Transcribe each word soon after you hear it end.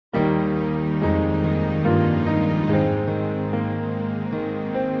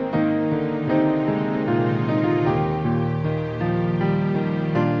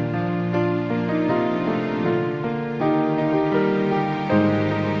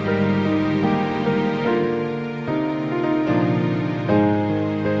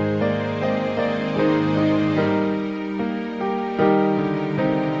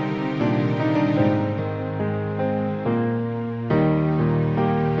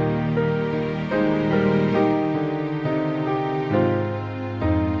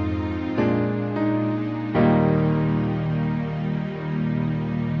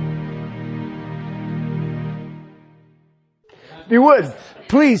If you would,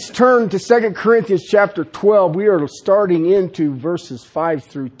 please turn to 2 Corinthians chapter 12. We are starting into verses 5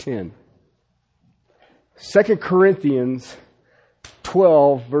 through 10. 2 Corinthians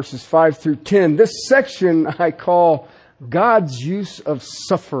 12, verses 5 through 10. This section I call God's use of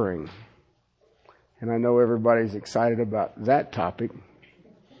suffering. And I know everybody's excited about that topic.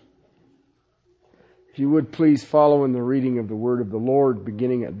 If you would please follow in the reading of the word of the Lord,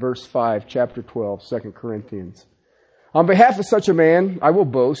 beginning at verse 5, chapter 12, 2 Corinthians. On behalf of such a man, I will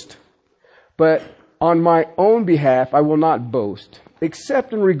boast, but on my own behalf, I will not boast,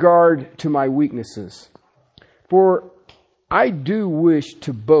 except in regard to my weaknesses. For I do wish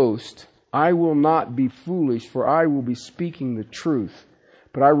to boast. I will not be foolish, for I will be speaking the truth.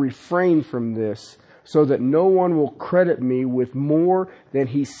 But I refrain from this, so that no one will credit me with more than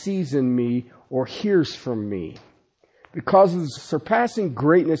he sees in me or hears from me. Because of the surpassing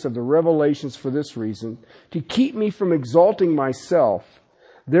greatness of the revelations for this reason, to keep me from exalting myself,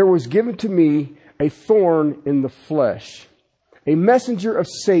 there was given to me a thorn in the flesh, a messenger of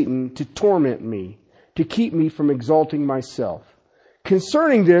Satan to torment me, to keep me from exalting myself.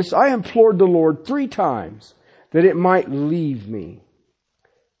 Concerning this, I implored the Lord 3 times that it might leave me.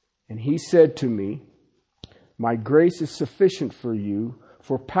 And he said to me, my grace is sufficient for you,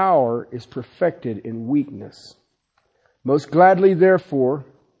 for power is perfected in weakness. Most gladly, therefore,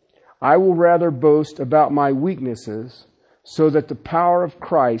 I will rather boast about my weaknesses, so that the power of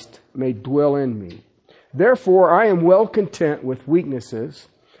Christ may dwell in me. Therefore, I am well content with weaknesses,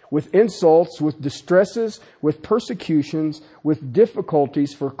 with insults, with distresses, with persecutions, with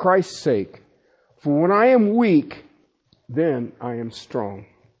difficulties for Christ's sake. For when I am weak, then I am strong.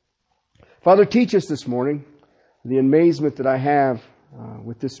 Father, teach us this morning the amazement that I have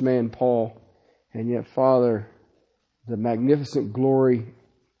with this man, Paul, and yet, Father, the magnificent glory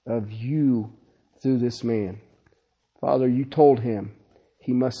of you through this man. Father, you told him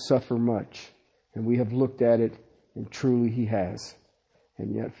he must suffer much, and we have looked at it, and truly he has.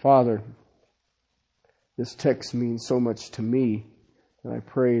 And yet, Father, this text means so much to me that I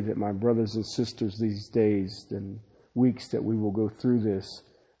pray that my brothers and sisters these days and weeks that we will go through this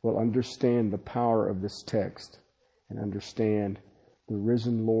will understand the power of this text and understand the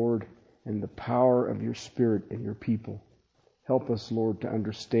risen Lord and the power of your Spirit in your people. Help us, Lord, to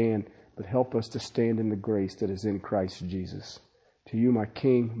understand, but help us to stand in the grace that is in Christ Jesus. To you, my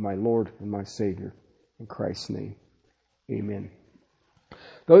King, my Lord, and my Savior, in Christ's name, amen.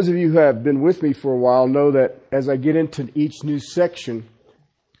 Those of you who have been with me for a while know that as I get into each new section,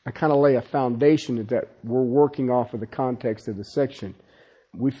 I kind of lay a foundation that we're working off of the context of the section.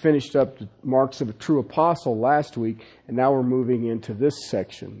 We finished up the marks of a true apostle last week, and now we're moving into this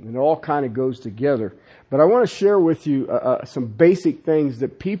section. And it all kind of goes together. But I want to share with you some basic things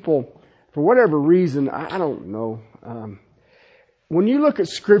that people, for whatever reason, I don't know. When you look at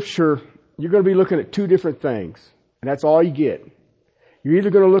Scripture, you're going to be looking at 2 different things. And that's all you get. You're either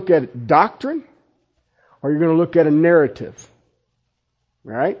going to look at doctrine, or you're going to look at a narrative.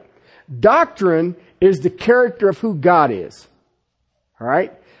 Right? Doctrine is the character of who God is. All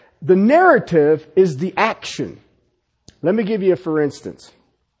right? The narrative is the action. Let me give you a for instance.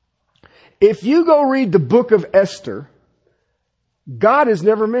 If you go read the book of Esther, God is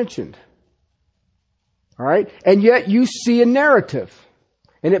never mentioned. All right? And yet you see a narrative.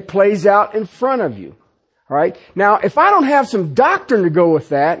 And it plays out in front of you. All right? Now, if I don't have some doctrine to go with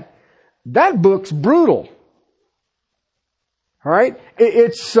that, that book's brutal. All right?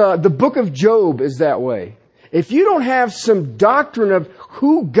 It's the book of Job is that way. If you don't have some doctrine of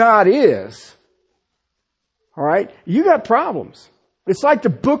who God is, all right, you got problems. It's like the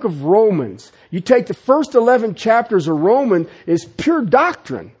book of Romans. You take the first 11 chapters of Romans is pure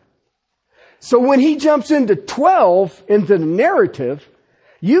doctrine. So when he jumps into 12, into the narrative,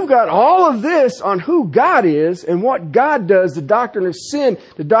 you've got all of this on who God is and what God does, the doctrine of sin,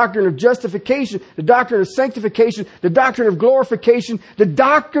 the doctrine of justification, the doctrine of sanctification, the doctrine of glorification, the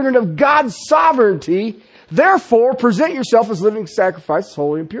doctrine of God's sovereignty. Therefore, present yourself as living sacrifices,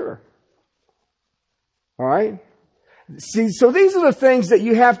 holy and pure. All right? See, so these are the things that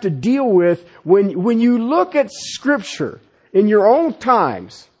you have to deal with when you look at Scripture in your own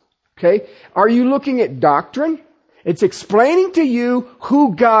times. Okay? Are you looking at doctrine? It's explaining to you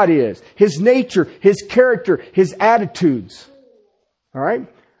who God is, His nature, His character, His attitudes. All right?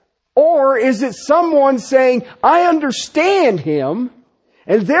 Or is it someone saying, I understand Him,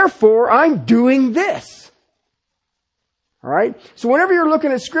 and therefore I'm doing this? All right? So whenever you're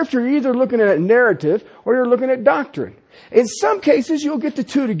looking at Scripture, you're either looking at a narrative or you're looking at doctrine. In some cases, you'll get the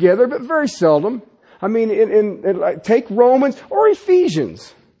 2 together, but very seldom. I mean, take Romans or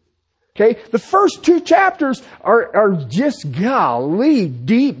Ephesians. Okay? The first 2 chapters are just golly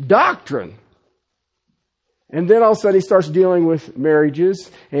deep doctrine. And then all of a sudden he starts dealing with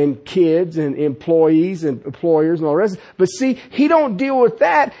marriages and kids and employees and employers and all the rest. But see, he don't deal with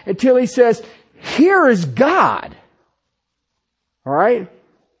that until he says, here is God. All right?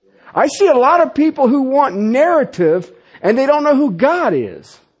 I see a lot of people who want narrative and they don't know who God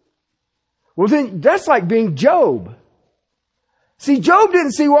is. Well, then that's like being Job. See, Job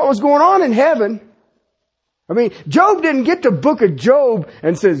didn't see what was going on in heaven. I mean, Job didn't get the book of Job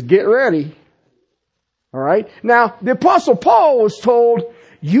and says, get ready. All right? Now, the Apostle Paul was told,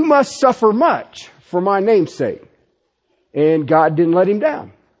 you must suffer much for my name's sake. And God didn't let him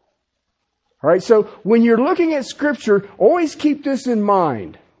down. All right? So, when you're looking at Scripture, always keep this in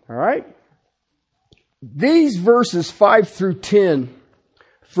mind. All right? These verses 5 through 10,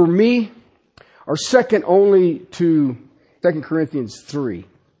 for me, are second only to 2 Corinthians 3.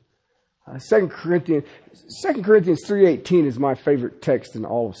 2 Corinthians 3:18 is my favorite text in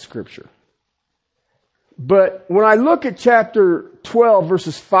all of Scripture. But when I look at chapter 12,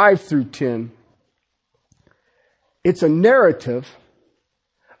 verses 5 through 10, it's a narrative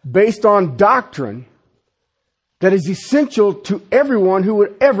based on doctrine that is essential to everyone who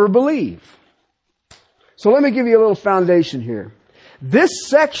would ever believe. So let me give you a little foundation here. This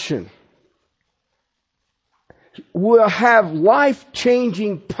section will have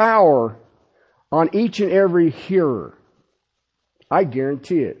life-changing power on each and every hearer. I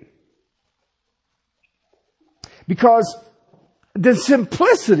guarantee it. Because the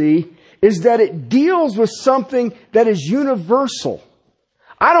simplicity is that it deals with something that is universal.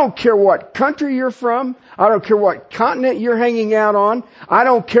 I don't care what country you're from. I don't care what continent you're hanging out on. I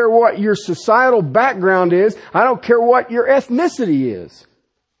don't care what your societal background is. I don't care what your ethnicity is.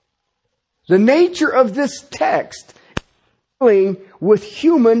 The nature of this text is dealing with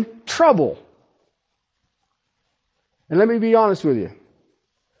human trouble. And let me be honest with you.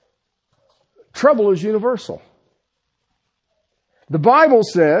 Trouble is universal. The Bible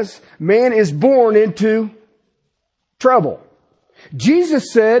says man is born into trouble.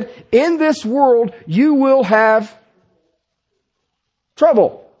 Jesus said, in this world you will have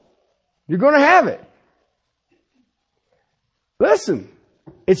trouble. You're going to have it. Listen,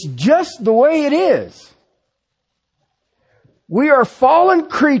 it's just the way it is. We are fallen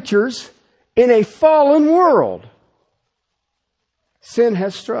creatures in a fallen world. Sin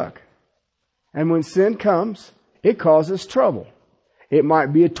has struck. And when sin comes, it causes trouble. It might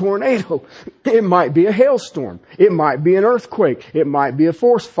be a tornado. It might be a hailstorm. It might be an earthquake. It might be a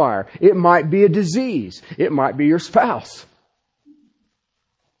forest fire. It might be a disease. It might be your spouse.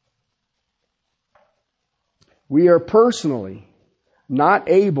 We are personally not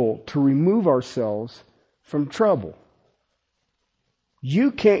able to remove ourselves from trouble.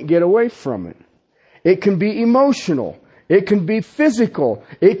 You can't get away from it. It can be emotional. It can be physical.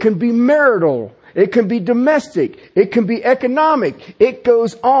 It can be marital. It can be domestic. It can be economic. It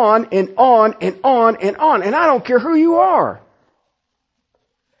goes on and on and on and on. And I don't care who you are.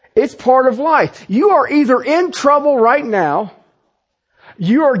 It's part of life. You are either in trouble right now,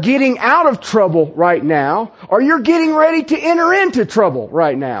 you are getting out of trouble right now, or you're getting ready to enter into trouble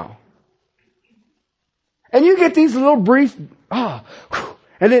right now. And you get these little brief, and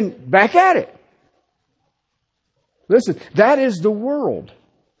then back at it. Listen, that is the world.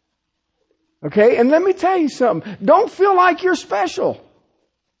 Okay, and let me tell you something. Don't feel like you're special.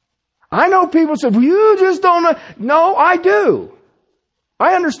 I know people say, well, you just don't know. No, I do.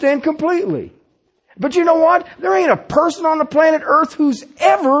 I understand completely. But you know what? There ain't a person on the planet Earth who's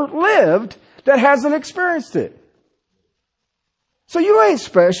ever lived that hasn't experienced it. So you ain't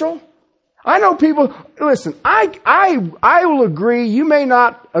special. I know people, listen, I will agree, you may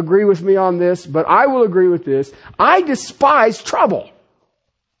not agree with me on this, but I will agree with this. I despise trouble.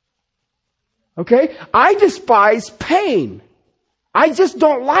 Okay? I despise pain. I just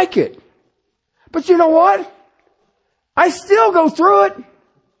don't like it. But you know what? I still go through it.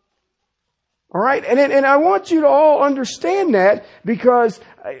 All right? And I want you to all understand that, because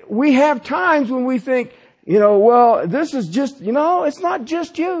we have times when we think, well, this is just, it's not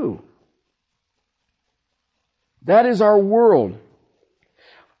just you. That is our world.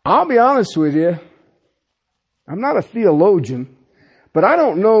 I'll be honest with you. I'm not a theologian, but I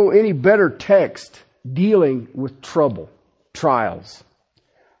don't know any better text dealing with trouble, trials.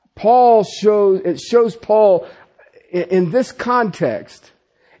 It shows Paul in this context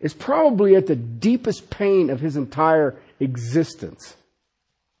is probably at the deepest pain of his entire existence.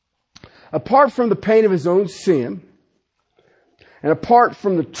 Apart from the pain of his own sin, and apart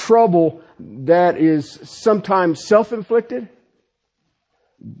from the trouble that is sometimes self-inflicted,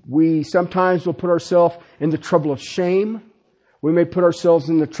 We sometimes will put ourselves in the trouble of shame. We may put ourselves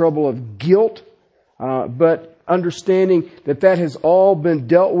in the trouble of guilt, but understanding that that has all been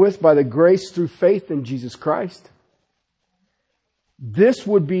dealt with by the grace through faith in Jesus Christ. This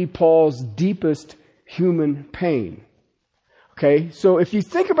would be Paul's deepest human pain. Okay, so if you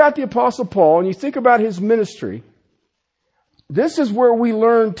think about the Apostle Paul and you think about his ministry, this is where we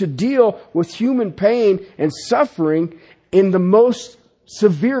learn to deal with human pain and suffering in the most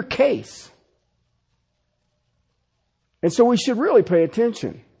severe case. And so we should really pay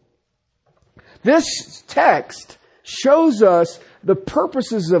attention. This text shows us the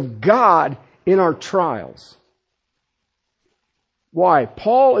purposes of God in our trials. Why?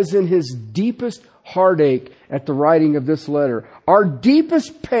 Paul is in his deepest heartache at the writing of this letter. Our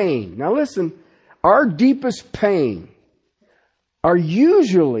deepest pain, now listen, our deepest pain are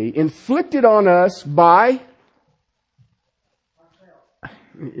usually inflicted on us by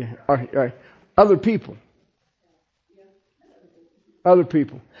other people. Other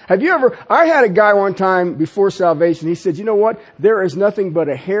people. Have you ever, I had a guy one time before salvation, he said, you know what? There is nothing but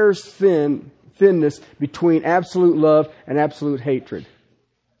a hair's thinness between absolute love and absolute hatred.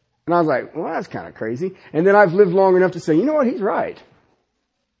 And I was like, well, that's kind of crazy. And then I've lived long enough to say, you know what? He's right.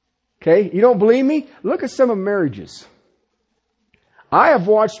 Okay? You don't believe me? Look at some of marriages. I have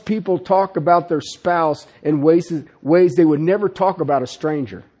watched people talk about their spouse in ways they would never talk about a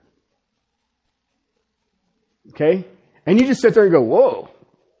stranger. Okay? And you just sit there and go, whoa,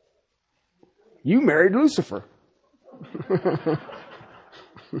 you married Lucifer.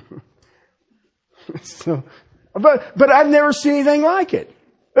 So, but I've never seen anything like it.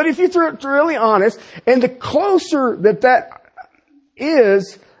 But if you're really honest, and the closer that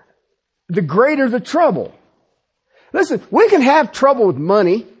is, the greater the trouble. Listen, we can have trouble with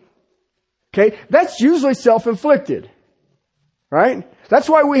money. Okay? That's usually self-inflicted. Right? That's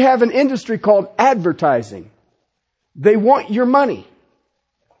why we have an industry called advertising. They want your money.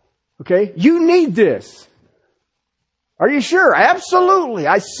 Okay? You need this. Are you sure? Absolutely.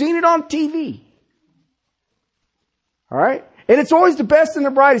 I've seen it on TV. All right? And it's always the best and the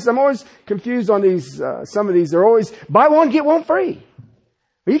brightest. I'm always confused on these, some of these. They're always buy one, get one free.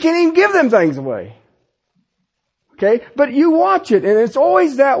 You can't even give them things away. Okay? But you watch it and it's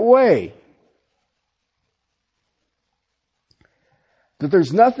always that way. That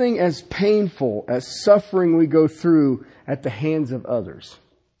there's nothing as painful as suffering we go through at the hands of others.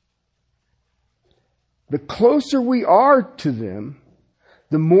 The closer we are to them,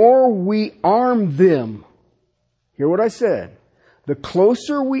 the more we arm them. Hear what I said. The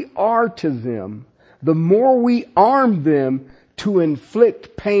closer we are to them, the more we arm them to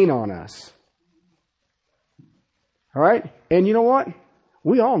inflict pain on us. All right? And you know what?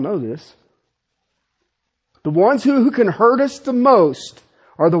 We all know this. The ones who can hurt us the most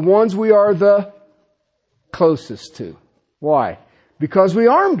are the ones we are the closest to. Why? Because we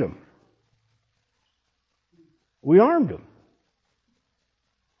armed them. We armed them.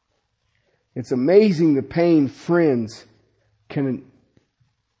 It's amazing the pain friends can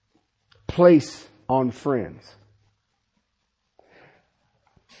place on friends.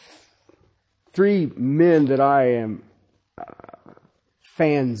 3 men that I am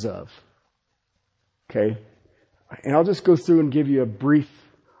fans of. Okay? And I'll just go through and give you a brief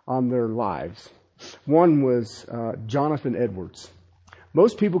on their lives. One was Jonathan Edwards.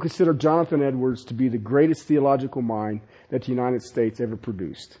 Most people consider Jonathan Edwards to be the greatest theological mind that the United States ever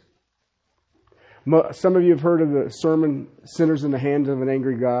produced. Some of you have heard of the sermon, Sinners in the Hands of an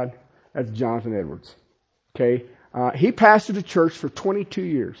Angry God. That's Jonathan Edwards. Okay? He pastored a church for 22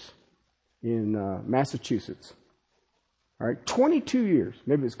 years in Massachusetts. All right? 22 years.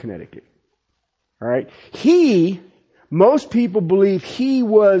 Maybe it's Connecticut. All right? Most people believe he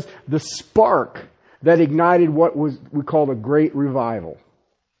was the spark that ignited what we call the Great Revival,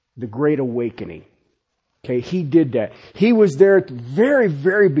 the Great Awakening. Okay, he did that. He was there at the very,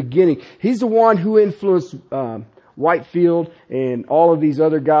 very beginning. He's the one who influenced Whitefield and all of these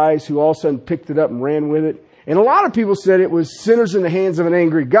other guys who all of a sudden picked it up and ran with it. And a lot of people said it was sinners in the hands of an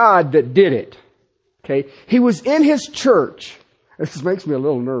angry God that did it. Okay, he was in his church. This makes me a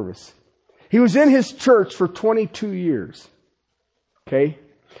little nervous. He was in his church for 22 years. Okay,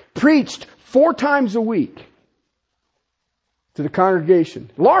 preached 4 times a week to the congregation.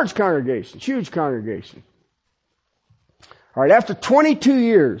 Large congregation, huge congregation. All right, after 22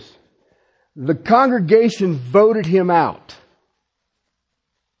 years, the congregation voted him out.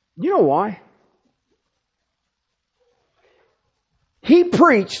 You know why? He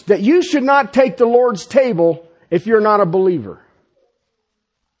preached that you should not take the Lord's table if you're not a believer.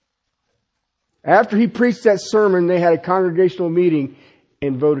 After he preached that sermon, they had a congregational meeting,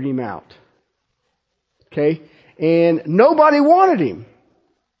 and voted him out. Okay? And nobody wanted him.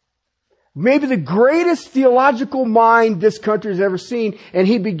 Maybe the greatest theological mind this country has ever seen. And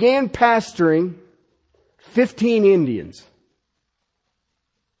he began pastoring 15 Indians.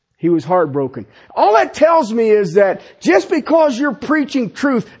 He was heartbroken. All that tells me is that just because you're preaching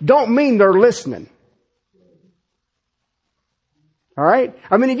truth don't mean they're listening. All right?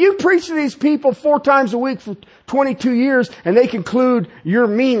 I mean, if you preach to these people 4 times a week for 22 years and they conclude you're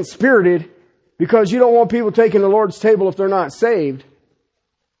mean-spirited because you don't want people taking the Lord's table if they're not saved,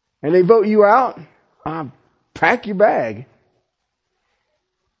 and they vote you out, pack your bag.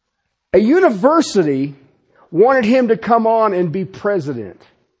 A university wanted him to come on and be president.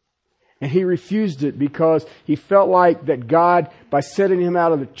 And he refused it because he felt like that God, by setting him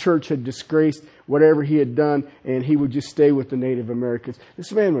out of the church, had disgraced whatever he had done, and he would just stay with the Native Americans.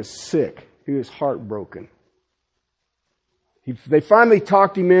 This man was sick. He was heartbroken. They finally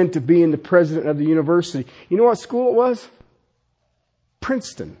talked him into being the president of the university. You know what school it was?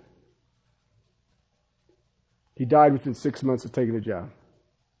 Princeton. He died within 6 months of taking the job.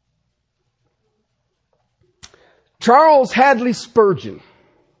 Charles Hadley Spurgeon.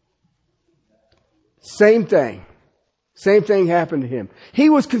 Same thing. Same thing happened to him. He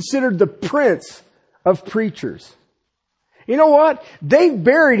was considered the prince of preachers. You know what? They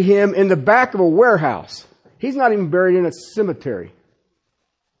buried him in the back of a warehouse. He's not even buried in a cemetery.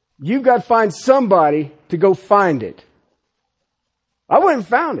 You've got to find somebody to go find it. I went and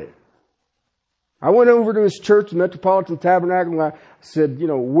found it. I went over to his church, the Metropolitan Tabernacle, and I said,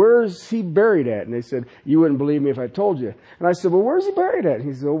 where's he buried at? And they said, you wouldn't believe me if I told you. And I said, well, where's he buried at? And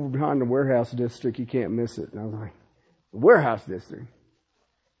he said, over behind the warehouse district. You can't miss it. And I was like, the warehouse district?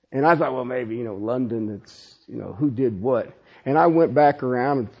 And I thought, well, maybe, London, it's, who did what? And I went back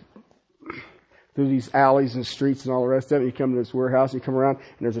around and through these alleys and streets and all the rest of it. And you come to this warehouse, and you come around,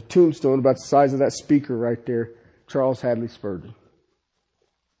 and there's a tombstone about the size of that speaker right there, Charles Hadley Spurgeon.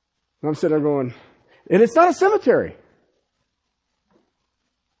 And I'm sitting there going, and it's not a cemetery.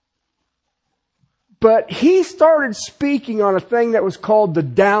 But he started speaking on a thing that was called the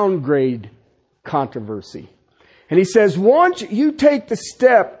downgrade controversy. And he says, once you take the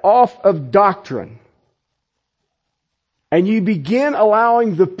step off of doctrine and you begin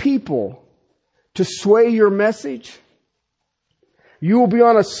allowing the people to sway your message, you will be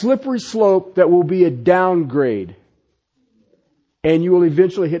on a slippery slope that will be a downgrade. And you will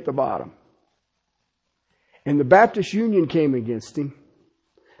eventually hit the bottom. And the Baptist Union came against him.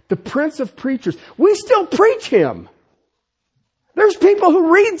 The Prince of Preachers. We still preach him. There's people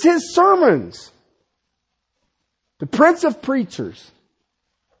who read his sermons. The Prince of Preachers.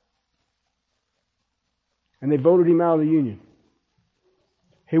 And they voted him out of the Union.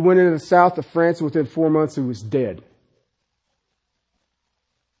 He went into the south of France, and within 4 months he was dead.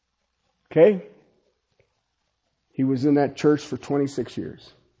 Okay? He was in that church for 26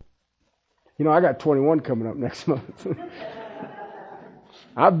 years. I got 21 coming up next month.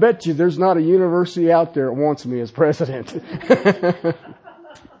 I bet you there's not a university out there that wants me as president.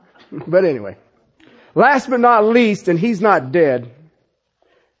 But anyway, last but not least, and he's not dead,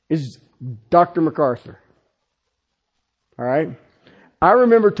 is Dr. MacArthur. All right? I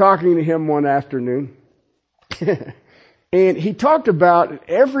remember talking to him one afternoon. And he talked about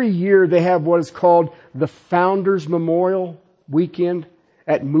every year they have what is called the Founders Memorial Weekend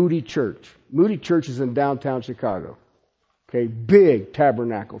at Moody Church. Moody Church is in downtown Chicago. Okay, big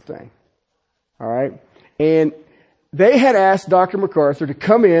tabernacle thing. All right? And they had asked Dr. MacArthur to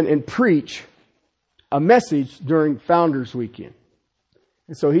come in and preach a message during Founders Weekend.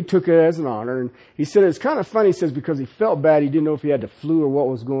 And so he took it as an honor. And he said it's kind of funny, he says, because he felt bad. He didn't know if he had the flu or what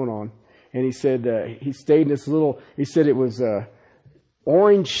was going on. And he said he stayed in this he said it was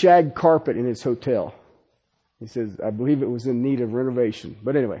orange shag carpet in his hotel. He says, I believe it was in need of renovation.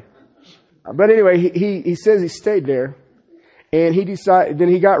 But anyway, he says he stayed there. And then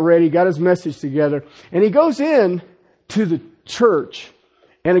he got ready, got his message together. And he goes in to the church.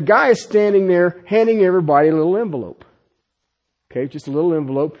 And a guy is standing there handing everybody a little envelope. Okay, just a little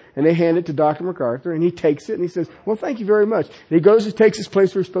envelope. And they hand it to Dr. MacArthur. And he takes it and he says, well, thank you very much. And he goes and takes his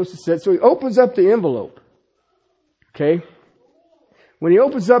place where he's supposed to sit. So he opens up the envelope. Okay. When he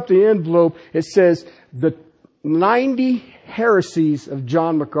opens up the envelope, it says the 90 heresies of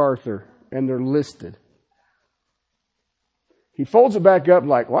John MacArthur. And they're listed. He folds it back up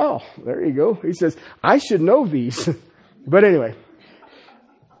like, wow, there you go. He says, I should know these. But anyway.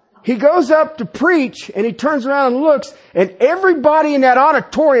 He goes up to preach, and he turns around and looks, and everybody in that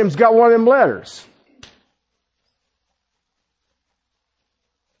auditorium's got one of them letters.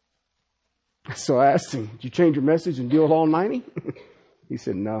 So I asked him, did you change your message and deal with all 90? He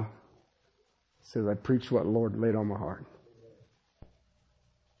said, no. He said, I preached what the Lord laid on my heart.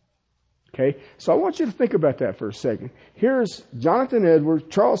 Okay, so I want you to think about that for a second. Here's Jonathan Edwards,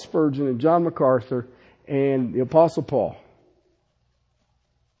 Charles Spurgeon, and John MacArthur, and the Apostle Paul.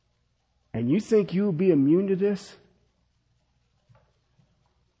 And you think you'll be immune to this?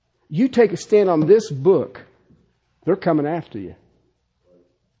 You take a stand on this book, they're coming after you.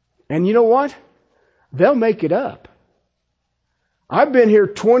 And you know what? They'll make it up. I've been here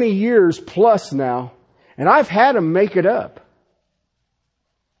 20 years plus now, and I've had them make it up.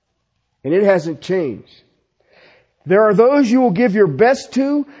 And it hasn't changed. There are those you will give your best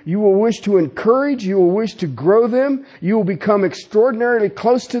to, you will wish to encourage, you will wish to grow them, you will become extraordinarily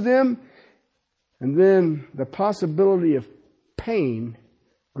close to them, and then the possibility of pain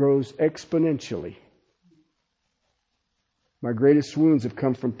grows exponentially. My greatest wounds have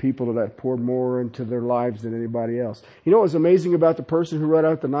come from people that have poured more into their lives than anybody else. You know what was amazing about the person who wrote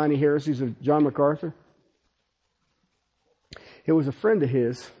out the 90 Heresies of John MacArthur? It was a friend of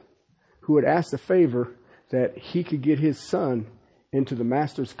his who had asked a favor that he could get his son into the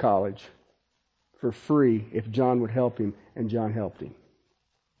Master's College for free if John would help him, and John helped him.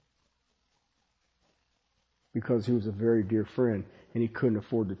 Because he was a very dear friend and he couldn't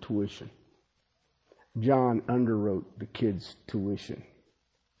afford the tuition. John underwrote the kid's tuition.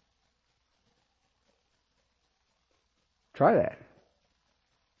 Try that.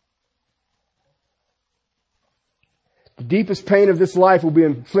 The deepest pain of this life will be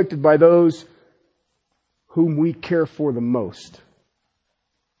inflicted by those whom we care for the most.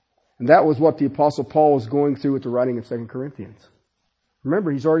 And that was what the Apostle Paul was going through with the writing of 2 Corinthians.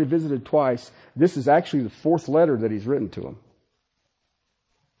 Remember, he's already visited twice. This is actually the fourth letter that he's written to them.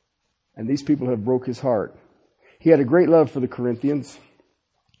 And these people have broke his heart. He had a great love for the Corinthians.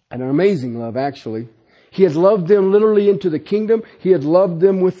 An amazing love, actually. He had loved them literally into the kingdom. He had loved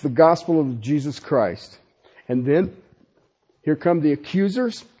them with the gospel of Jesus Christ. And then, here come the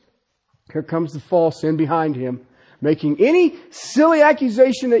accusers. Here comes the false in behind him, making any silly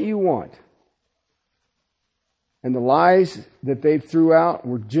accusation that you want. And the lies that they threw out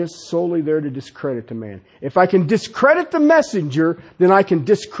were just solely there to discredit the man. If I can discredit the messenger, then I can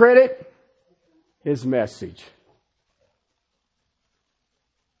discredit his message.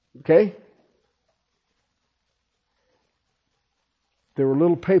 Okay? There were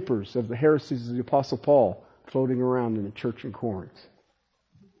little papers of the heresies of the Apostle Paul floating around in the church in Corinth.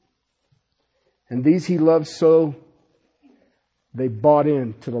 And these he loved so, they bought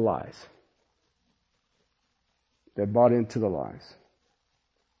into the lies. They bought into the lies.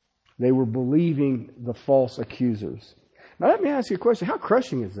 They were believing the false accusers. Now let me ask you a question. How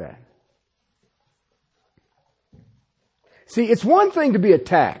crushing is that? See, it's one thing to be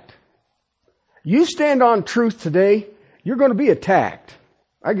attacked. You stand on truth today, you're going to be attacked.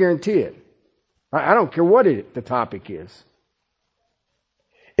 I guarantee it. I don't care what the topic is.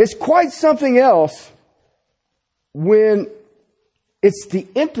 It's quite something else when it's the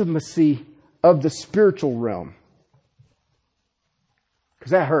intimacy of the spiritual realm.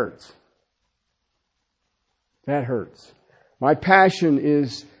 Because that hurts. That hurts. My passion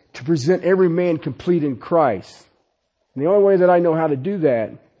is to present every man complete in Christ. And the only way that I know how to do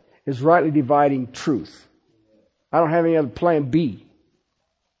that is rightly dividing truth. I don't have any other plan B.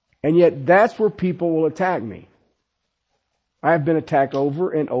 And yet that's where people will attack me. I have been attacked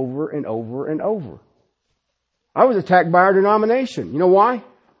over and over and over and over. I was attacked by our denomination. You know why?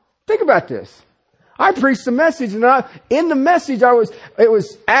 Think about this. I preached the message, and in the message it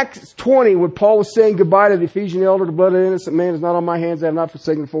was Acts 20 when Paul was saying goodbye to the Ephesian elder, the blood of the innocent man is not on my hands, I have not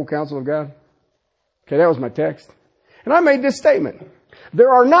forsaken the full counsel of God. Okay, that was my text. And I made this statement.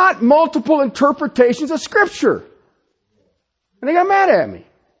 There are not multiple interpretations of Scripture. And they got mad at me.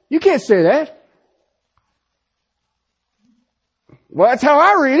 You can't say that. Well, that's how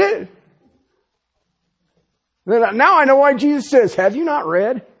I read it. Now I know why Jesus says, have you not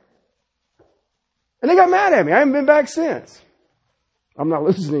read? And they got mad at me. I haven't been back since. I'm not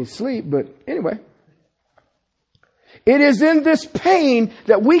losing any sleep, but anyway. It is in this pain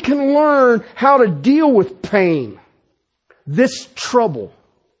that we can learn how to deal with pain. This trouble.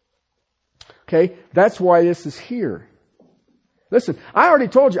 Okay? That's why this is here. Listen, I already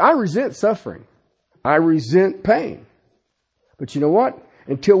told you, I resent suffering. I resent pain. But you know what?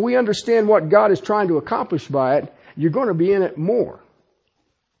 Until we understand what God is trying to accomplish by it, you're going to be in it more.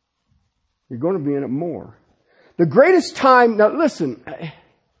 You're going to be in it more. The greatest time, now listen,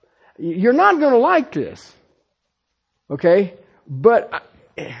 you're not going to like this. Okay? But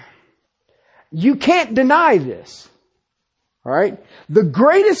you can't deny this. All right? The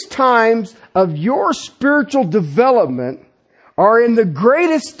greatest times of your spiritual development are in the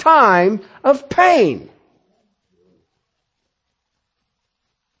greatest time of pain.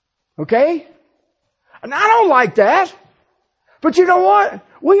 Okay? And I don't like that. But you know what?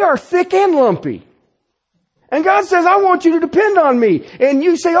 We are thick and lumpy. And God says, I want you to depend on me. And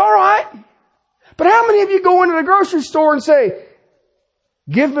you say, all right. But how many of you go into the grocery store and say,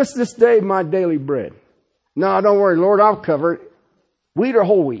 give us this day my daily bread? No, don't worry, Lord, I'll cover it. Wheat or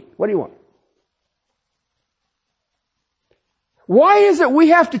whole wheat? What do you want? Why is it we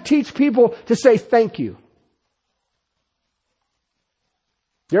have to teach people to say thank you?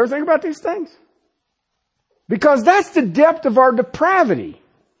 You ever think about these things? Because that's the depth of our depravity.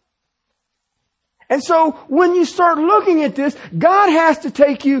 And so when you start looking at this, God has to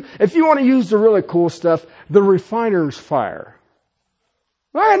take you, if you want to use the really cool stuff, the refiner's fire.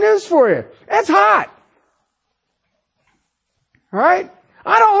 I got news for you. It's hot. All right?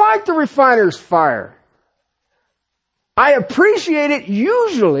 I don't like the refiner's fire. I appreciate it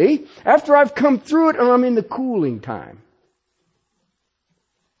usually after I've come through it and I'm in the cooling time.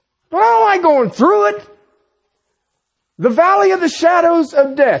 But I don't like going through it. The valley of the shadows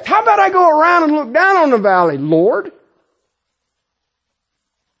of death. How about I go around and look down on the valley, Lord?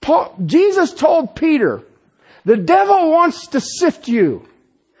 Jesus told Peter, the devil wants to sift you.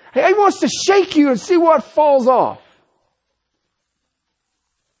 He wants to shake you and see what falls off.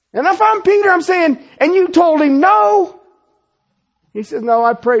 And if I'm Peter, I'm saying, and you told him no. He says, no,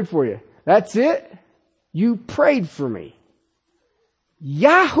 I prayed for you. That's it. You prayed for me.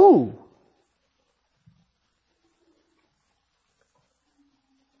 Yahoo!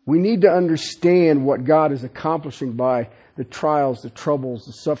 We need to understand what God is accomplishing by the trials, the troubles,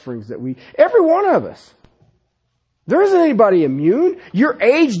 the sufferings that every one of us. There isn't anybody immune. Your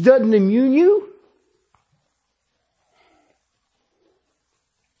age doesn't immune you.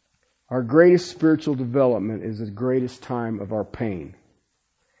 Our greatest spiritual development is the greatest time of our pain.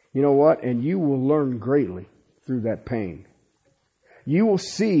 You know what? And you will learn greatly through that pain. You will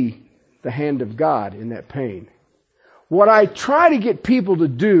see the hand of God in that pain. What I try to get people to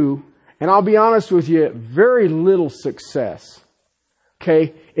do, and I'll be honest with you, very little success,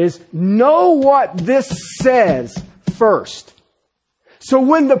 okay, is know what this says first. So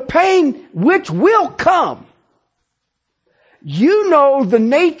when the pain, which will come, you know the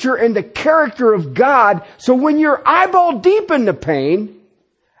nature and the character of God. So when you're eyeball deep in the pain,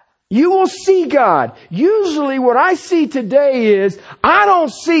 you will see God. Usually what I see today is I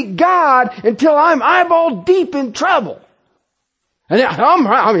don't see God until I'm eyeball deep in trouble. And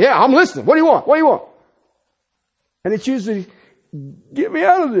I'm listening. What do you want? What do you want? And it's usually, get me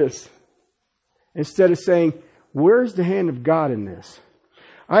out of this. Instead of saying, where's the hand of God in this?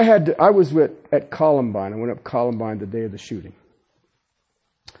 I was at Columbine. I went up Columbine the day of the shooting.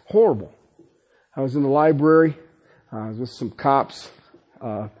 Horrible. I was in the library. I was with some cops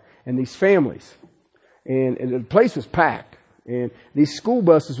and these families. And the place was packed. And these school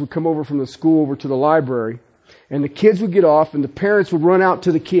buses would come over from the school over to the library. And the kids would get off and the parents would run out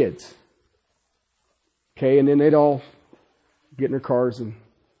to the kids. Okay, and then they'd all get in their cars and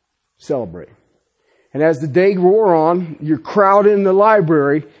celebrate. And as the day wore on, your crowd in the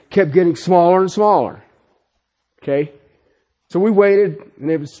library kept getting smaller and smaller. Okay? So we waited,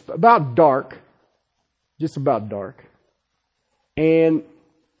 and it was about dark. Just about dark. And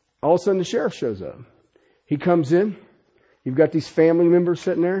all of a sudden the sheriff shows up. He comes in. You've got these family members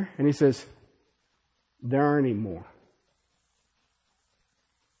sitting there, and he says, there aren't any more.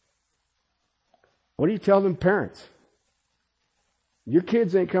 What do you tell them parents? Your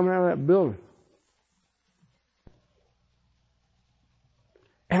kids ain't coming out of that building.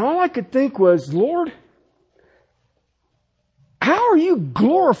 And all I could think was, Lord, how are you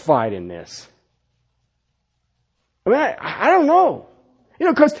glorified in this? I mean, I don't know. You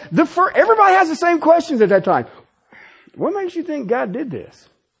know, because everybody has the same questions at that time. What makes you think God did this?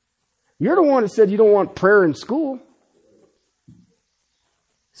 You're the one that said you don't want prayer in school.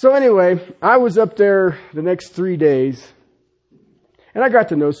 So anyway, I was up there the next 3 days, and I got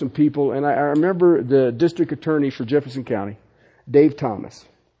to know some people, and I remember the district attorney for Jefferson County, Dave Thomas.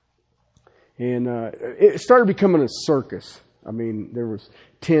 And it started becoming a circus. I mean, there was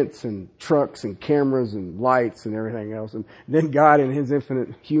tents and trucks and cameras and lights and everything else. And then God, in His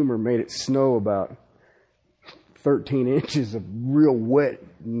infinite humor, made it snow about 13 inches of real wet,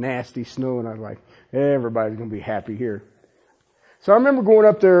 nasty snow. And I was like, everybody's going to be happy here. So I remember going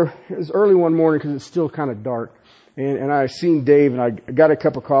up there. It was early one morning because it's still kind of dark. And I seen Dave, and I got a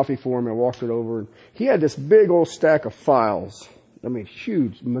cup of coffee for him and walked it over. And he had this big old stack of files. I mean,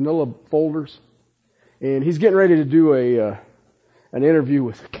 huge manila folders. And he's getting ready to do an interview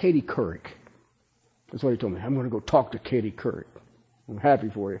with Katie Couric. That's what he told me. I'm going to go talk to Katie Couric. I'm happy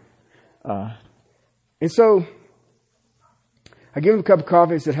for you. And so I give him a cup of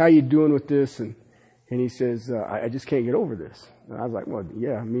coffee. I said, how you doing with this? And he says, I just can't get over this. And I was like, well,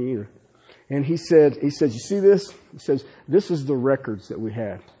 yeah, me either. And he said, you see this? He says, this is the records that we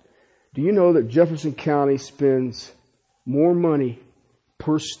have. Do you know that Jefferson County spends more money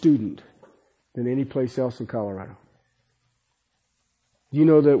per student than any place else in Colorado? Do you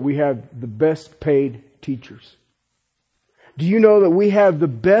know that we have the best paid teachers? Do you know that we have the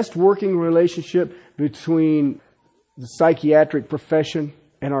best working relationship between the psychiatric profession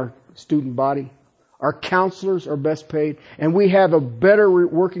and our student body? Our counselors are best paid, and we have a better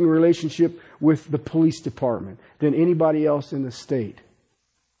working relationship with the police department than anybody else in the state.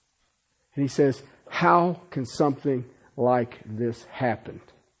 And he says, how can something like this happen?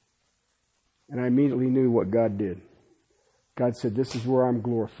 And I immediately knew what God did. God said, this is where I'm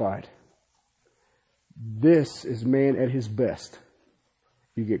glorified. This is man at his best.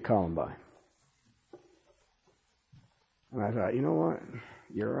 You get Columbine. And I thought, you know what?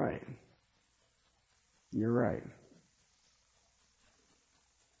 You're right. You're right.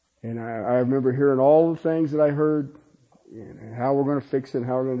 And I remember hearing all the things that I heard, and how we're going to fix it, and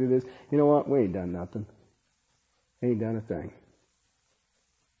how we're going to do this. You know what? We ain't done nothing. Ain't done a thing.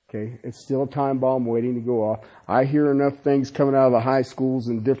 Okay? It's still a time bomb waiting to go off. I hear enough things coming out of the high schools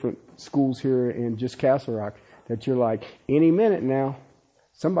and different schools here in just Castle Rock that you're like, any minute now,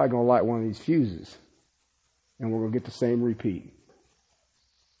 somebody's going to light one of these fuses. And we're going to get the same repeat.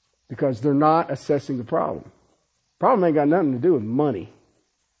 Because they're not assessing the problem. Problem ain't got nothing to do with money.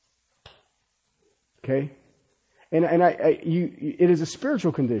 Okay? And it is a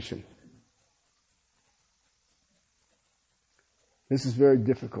spiritual condition. This is very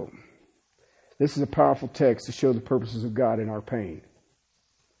difficult. This is a powerful text to show the purposes of God in our pain.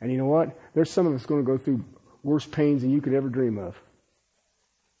 And you know what? There's some of us going to go through worse pains than you could ever dream of.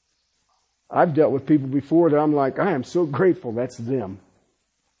 I've dealt with people before that I'm like, I am so grateful that's them.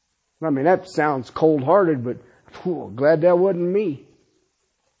 I mean, that sounds cold-hearted, but glad that wasn't me.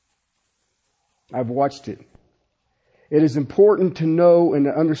 I've watched it. It is important to know and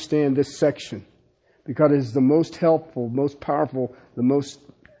to understand this section because it is the most helpful, most powerful, the most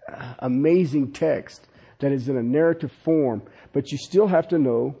amazing text that is in a narrative form. But you still have to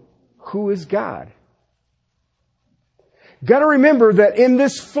know who is God. Got to remember that in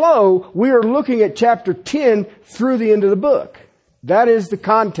this flow, we are looking at chapter 10 through the end of the book. That is the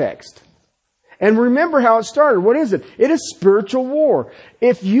context. And remember how it started. What is it? It is spiritual war.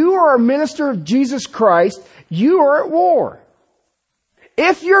 If you are a minister of Jesus Christ, you are at war.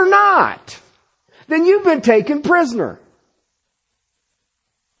 If you're not, then you've been taken prisoner.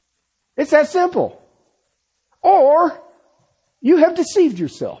 It's that simple. Or you have deceived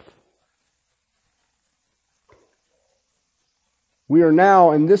yourself. We are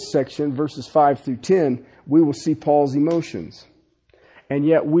now in this section, verses 5 through 10, we will see Paul's emotions. And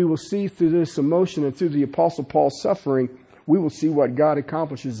yet we will see through this emotion and through the Apostle Paul's suffering, we will see what God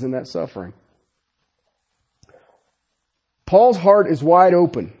accomplishes in that suffering. Paul's heart is wide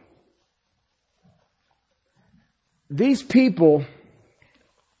open. These people,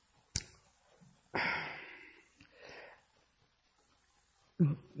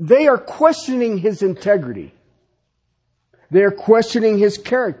 they are questioning his integrity. They are questioning his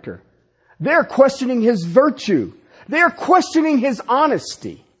character. They are questioning his virtue. They are questioning his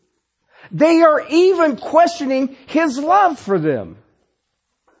honesty. They are even questioning his love for them.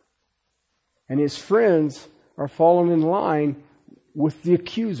 And his friends are falling in line with the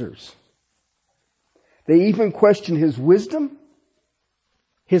accusers. They even question his wisdom,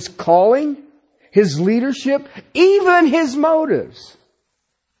 his calling, his leadership, even his motives.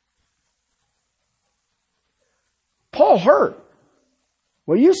 Paul hurt.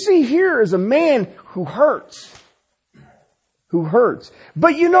 What you see here is a man who hurts. Who hurts.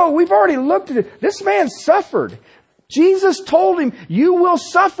 But you know, we've already looked at it. This man suffered. Jesus told him, you will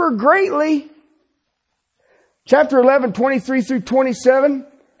suffer greatly. Chapter 11, 23 through 27.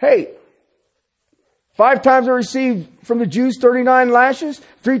 Hey, 5 times I received from the Jews 39 lashes.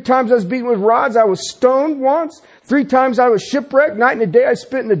 3 times I was beaten with rods. I was stoned once. 3 times I was shipwrecked. Night and a day I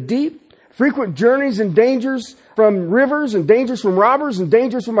spent in the deep. Frequent journeys and dangers from rivers and dangers from robbers and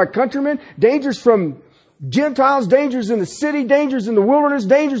dangers from my countrymen. Dangers from Gentiles, dangers in the city, dangers in the wilderness,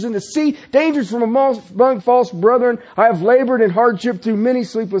 dangers in the sea, dangers from among false brethren. I have labored in hardship through many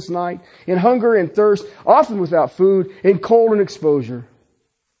sleepless nights, in hunger and thirst, often without food, in cold and exposure.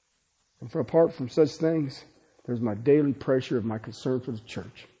 And apart from such things, there's my daily pressure of my concern for the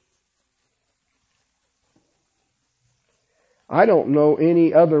church. I don't know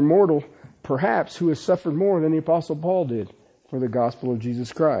any other mortal, perhaps, who has suffered more than the Apostle Paul did for the gospel of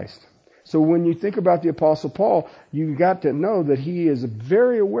Jesus Christ. So when you think about the Apostle Paul, you got to know that he is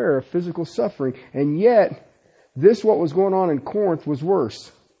very aware of physical suffering, and yet what was going on in Corinth was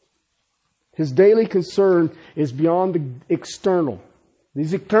worse. His daily concern is beyond the external.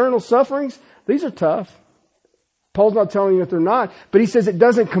 These external sufferings, these are tough. Paul's not telling you that they're not, but he says it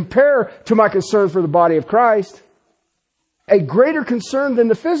doesn't compare to my concern for the body of Christ. A greater concern than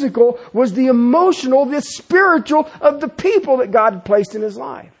the physical was the emotional, the spiritual of the people that God had placed in his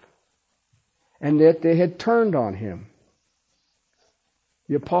life. And that they had turned on him.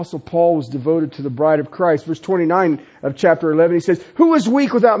 The Apostle Paul was devoted to the bride of Christ. Verse 29 of chapter 11, he says, "Who is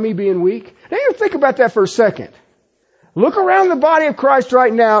weak without me being weak?" Now you think about that for a second. Look around the body of Christ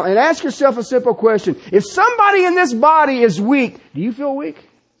right now and ask yourself a simple question. If somebody in this body is weak, do you feel weak?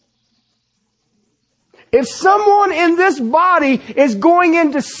 If someone in this body is going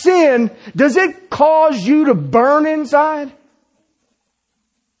into sin, does it cause you to burn inside?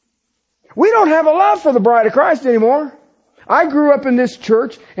 We don't have a love for the bride of Christ anymore. I grew up in this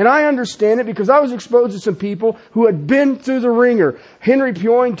church, and I understand it because I was exposed to some people who had been through the ringer. Henry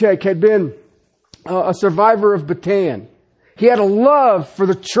Piontech had been a survivor of Bataan. He had a love for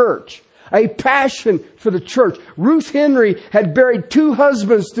the church, a passion for the church. Ruth Henry had buried 2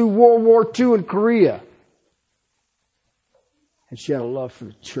 husbands through World War II in Korea. And she had a love for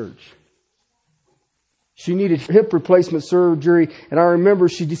the church. She needed hip replacement surgery, and I remember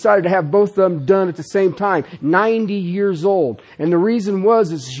she decided to have both of them done at the same time, 90 years old. And the reason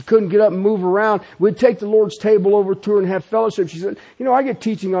is she couldn't get up and move around. We'd take the Lord's table over to her and have fellowship. She said, I get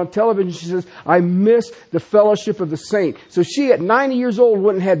teaching on television. She says, I miss the fellowship of the saint. So she, at 90 years old,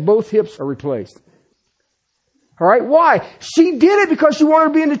 went and had both hips replaced. All right, why? She did it because she wanted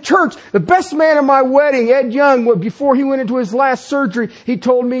to be in the church. The best man at my wedding, Ed Young, before he went into his last surgery, he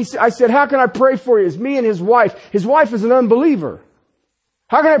told me, I said, how can I pray for you? It's me and his wife. His wife is an unbeliever.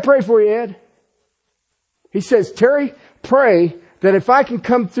 How can I pray for you, Ed? He says, Terry, pray that if I can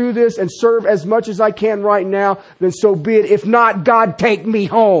come through this and serve as much as I can right now, then so be it. If not, God, take me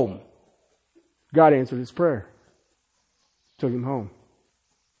home. God answered his prayer. Took him home.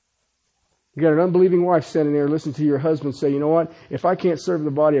 You got an unbelieving wife standing there, listen to your husband say, you know what? If I can't serve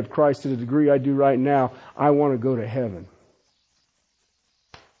the body of Christ to the degree I do right now, I want to go to heaven.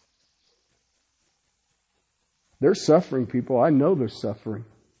 They're suffering, people. I know they're suffering.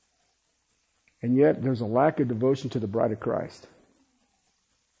 And yet there's a lack of devotion to the bride of Christ.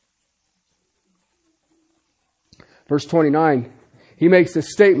 Verse 29, he makes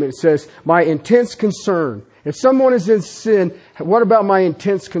this statement. It says, my intense concern. If someone is in sin, what about my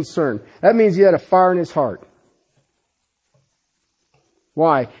intense concern? That means he had a fire in his heart.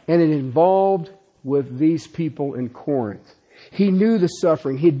 Why? And it involved with these people in Corinth. He knew the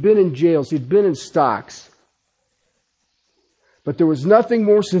suffering. He'd been in jails. He'd been in stocks. But there was nothing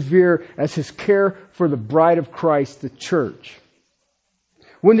more severe as his care for the bride of Christ, the church.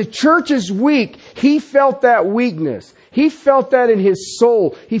 When the church is weak, he felt that weakness. He felt that in his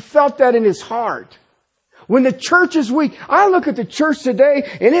soul. He felt that in his heart. When the church is weak, I look at the church today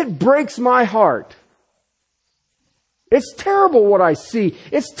and it breaks my heart. It's terrible what I see.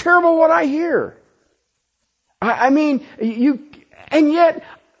 It's terrible what I hear. And yet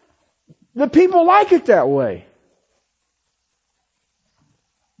the people like it that way.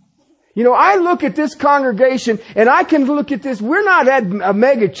 I look at this congregation and I can look at this. We're not at a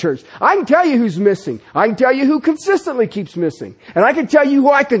mega church. I can tell you who's missing. I can tell you who consistently keeps missing. And I can tell you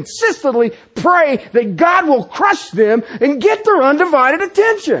who I consistently pray that God will crush them and get their undivided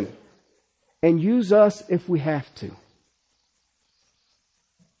attention. And use us if we have to.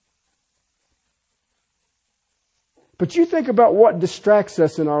 But you think about what distracts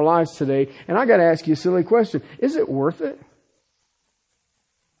us in our lives today, and I got to ask you a silly question. Is it worth it?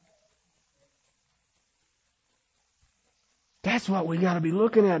 That's what we got to be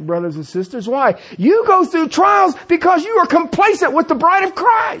looking at, brothers and sisters. Why? You go through trials because you are complacent with the bride of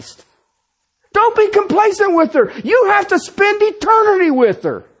Christ. Don't be complacent with her. You have to spend eternity with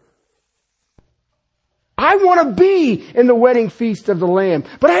her. I want to be in the wedding feast of the Lamb,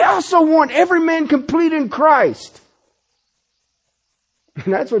 but I also want every man complete in Christ.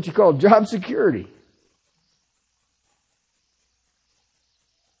 And that's what you call job security.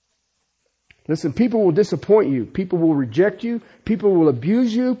 Listen, people will disappoint you. People will reject you. People will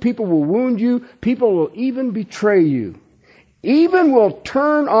abuse you. People will wound you. People will even betray you. Even will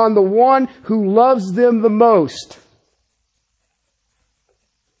turn on the one who loves them the most.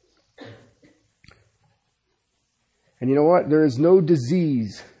 And you know what? There is no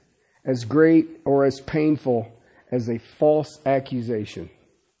disease as great or as painful as a false accusation.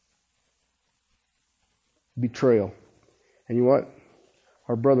 Betrayal. And you know what?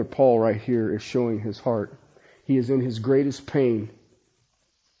 Our brother Paul right here is showing his heart. He is in his greatest pain,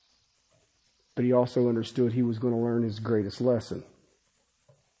 but he also understood he was going to learn his greatest lesson.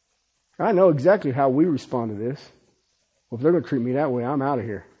 I know exactly how we respond to this. Well, if they're going to treat me that way, I'm out of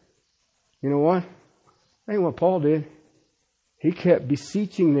here. You know what? That ain't what Paul did. He kept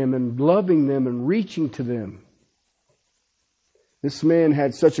beseeching them and loving them and reaching to them. This man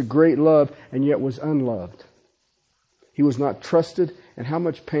had such a great love and yet was unloved. He was not trusted, and how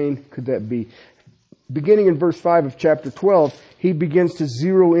much pain could that be? Beginning in verse 5 of chapter 12, he begins to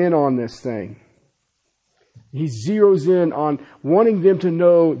zero in on this thing. He zeroes in on wanting them to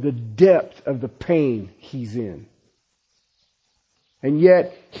know the depth of the pain he's in. And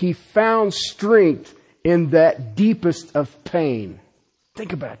yet, he found strength in that deepest of pain.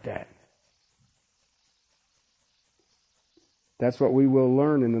 Think about that. That's what we will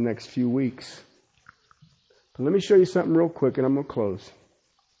learn in the next few weeks. But let me show you something real quick, and I'm going to close.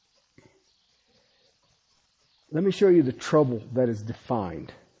 Let me show you the trouble that is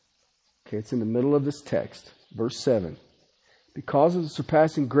defined. Okay, it's in the middle of this text, verse 7. Because of the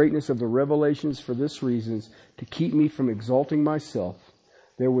surpassing greatness of the revelations for this reason, to keep me from exalting myself,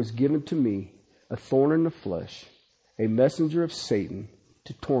 there was given to me a thorn in the flesh, a messenger of Satan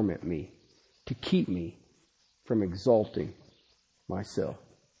to torment me, to keep me from exalting myself.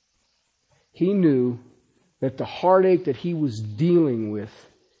 He knew that the heartache that he was dealing with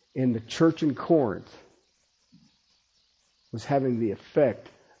in the church in Corinth was having the effect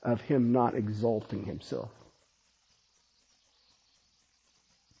of him not exalting himself.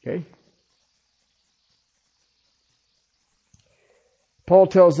 Okay? Paul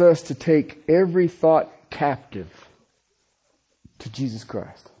tells us to take every thought captive to Jesus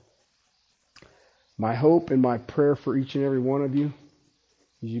Christ. My hope and my prayer for each and every one of you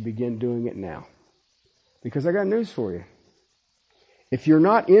is you begin doing it now. Because I got news for you. If you're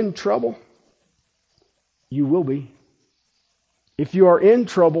not in trouble, you will be. If you are in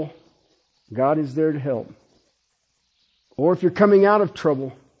trouble, God is there to help. Or if you're coming out of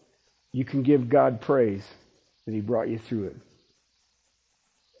trouble, you can give God praise that He brought you through it.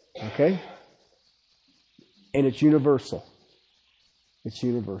 Okay? And it's universal. It's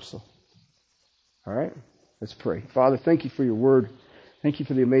universal. All right? Let's pray. Father, thank you for your word. Thank you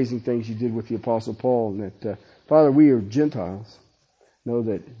for the amazing things you did with the Apostle Paul. And that, Father, we are Gentiles. Know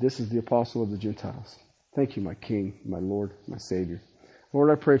that this is the Apostle of the Gentiles. Thank you, my King, my Lord, my Savior.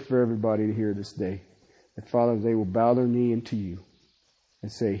 Lord, I pray for everybody to hear this day. That, Father, they will bow their knee unto you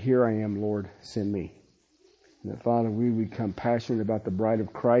and say, here I am, Lord, send me. And that, Father, we become passionate about the bride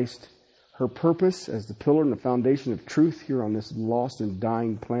of Christ, her purpose as the pillar and the foundation of truth here on this lost and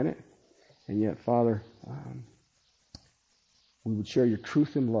dying planet. And yet, Father, we would share your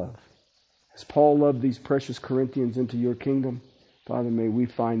truth and love. As Paul loved these precious Corinthians into your kingdom, Father, may we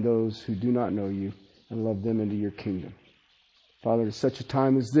find those who do not know you and love them into your kingdom. Father, at such a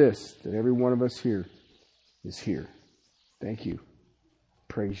time as this, that every one of us here is here. Thank you.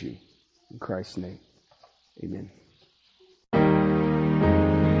 Praise you. In Christ's name, amen.